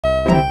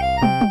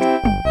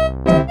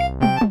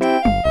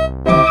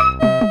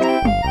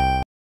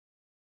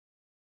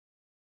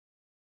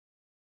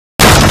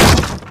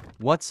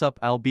What's up,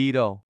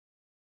 Albedo?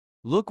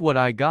 Look what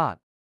I got.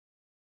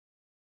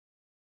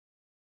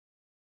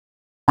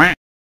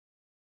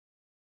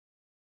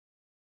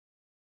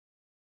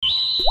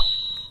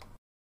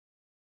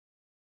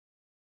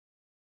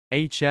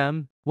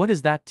 What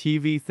is that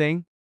TV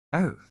thing?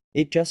 Oh,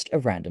 it's just a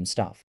random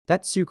stuff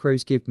that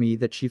Sucrose gave me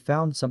that she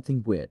found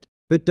something weird.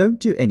 But don't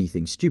do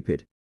anything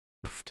stupid.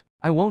 Pfft,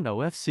 I won't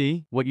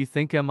OFC. What you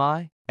think am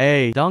I?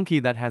 A donkey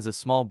that has a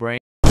small brain.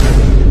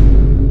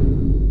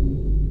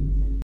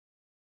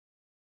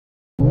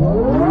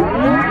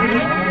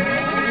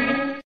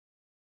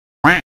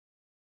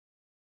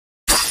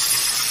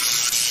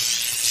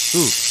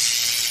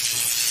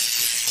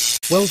 Oops.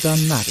 Well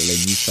done,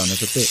 Madeleine, you son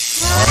of a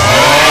bitch.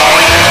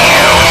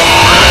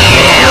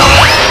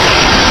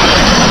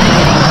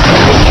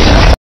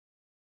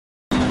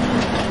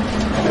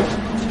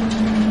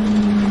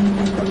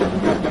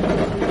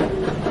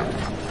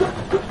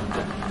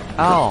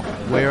 Ow,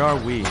 where are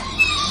we?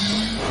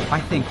 I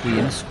think we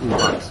in a school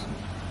bus.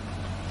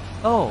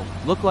 Oh,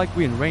 look like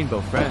we in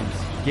Rainbow Friends.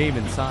 Game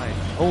inside.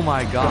 Oh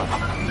my god.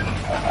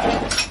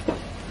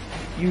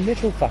 You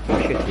little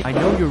fucking shit. I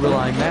know you're really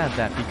mad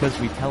that because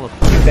we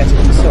teleport. You better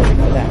be sorry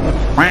for that.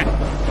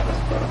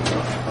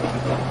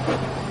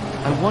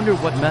 I wonder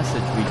what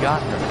message we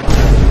got her.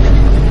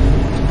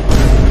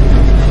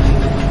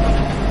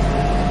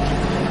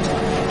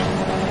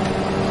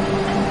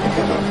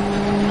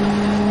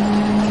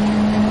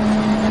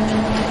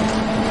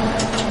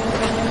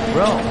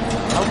 Bro,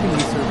 how can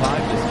we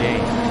survive this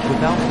game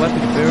without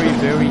weapon?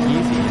 Very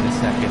easy in a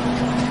second.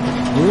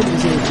 Word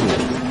is ill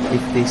word.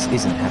 If this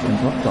isn't happened,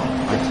 oh god,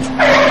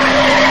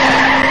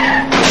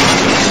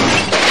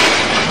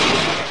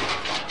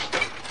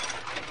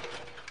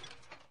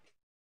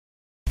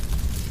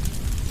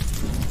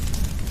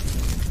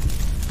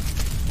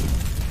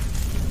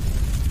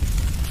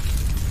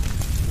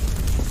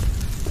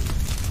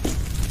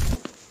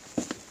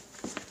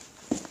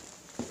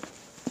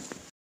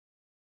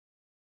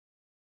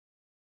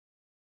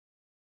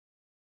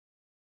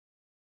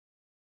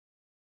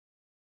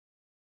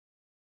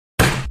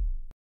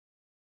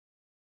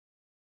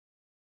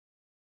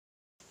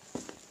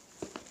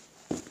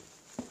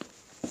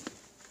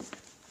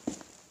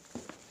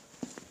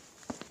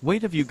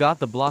 Wait, have you got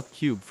the block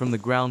cube from the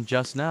ground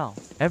just now?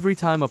 Every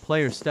time a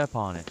player step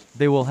on it,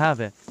 they will have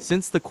it,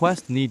 since the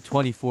quest need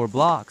 24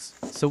 blocks,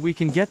 so we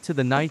can get to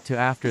the night to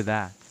after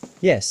that.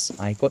 Yes,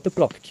 I got the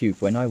block cube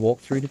when I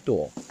walked through the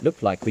door.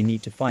 Look like we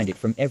need to find it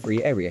from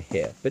every area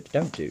here, but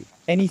don't do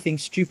anything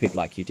stupid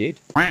like you did.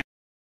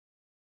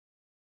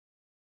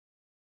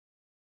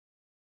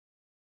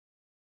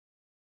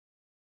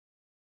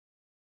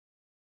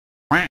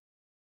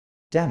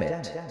 Damn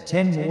it,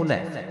 10 more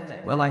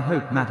left. Well, I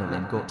hope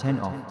Madeleine got 10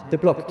 off the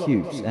block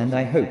cubes, and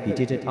I hope he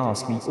didn't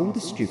ask me all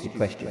the stupid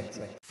questions.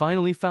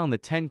 Finally found the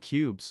 10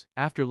 cubes,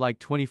 after like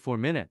 24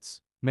 minutes.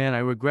 Man, I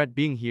regret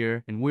being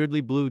here, and weirdly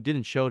Blue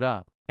didn't showed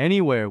up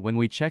anywhere when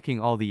we checking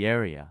all the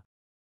area.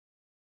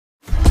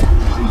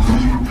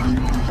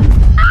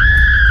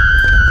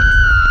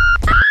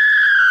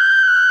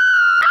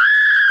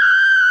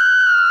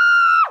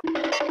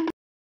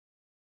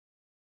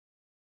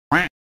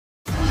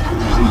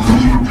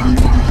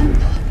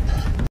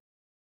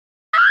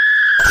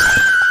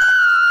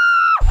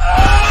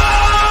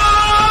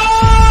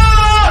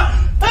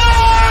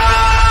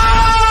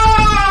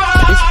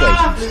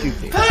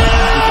 Stupid.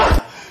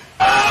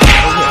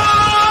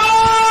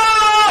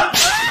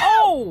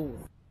 Oh!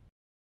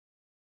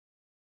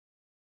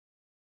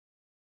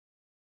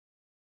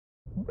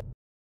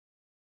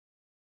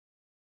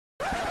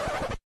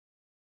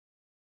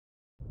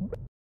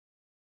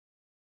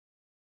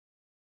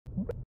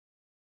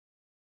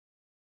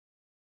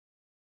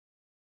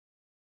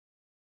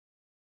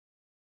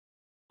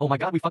 Oh my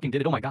god, we fucking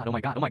did it. Oh my god,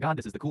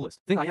 this is the coolest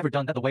thing I ever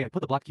done. That the way I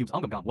put the block cubes.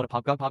 What a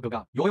pop go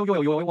go. Yo yo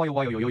yo yo yo yo yo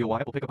yo yo yo yo.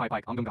 Apple pick a pie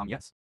pike.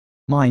 Yes.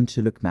 Mine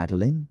to look,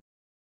 Madeleine.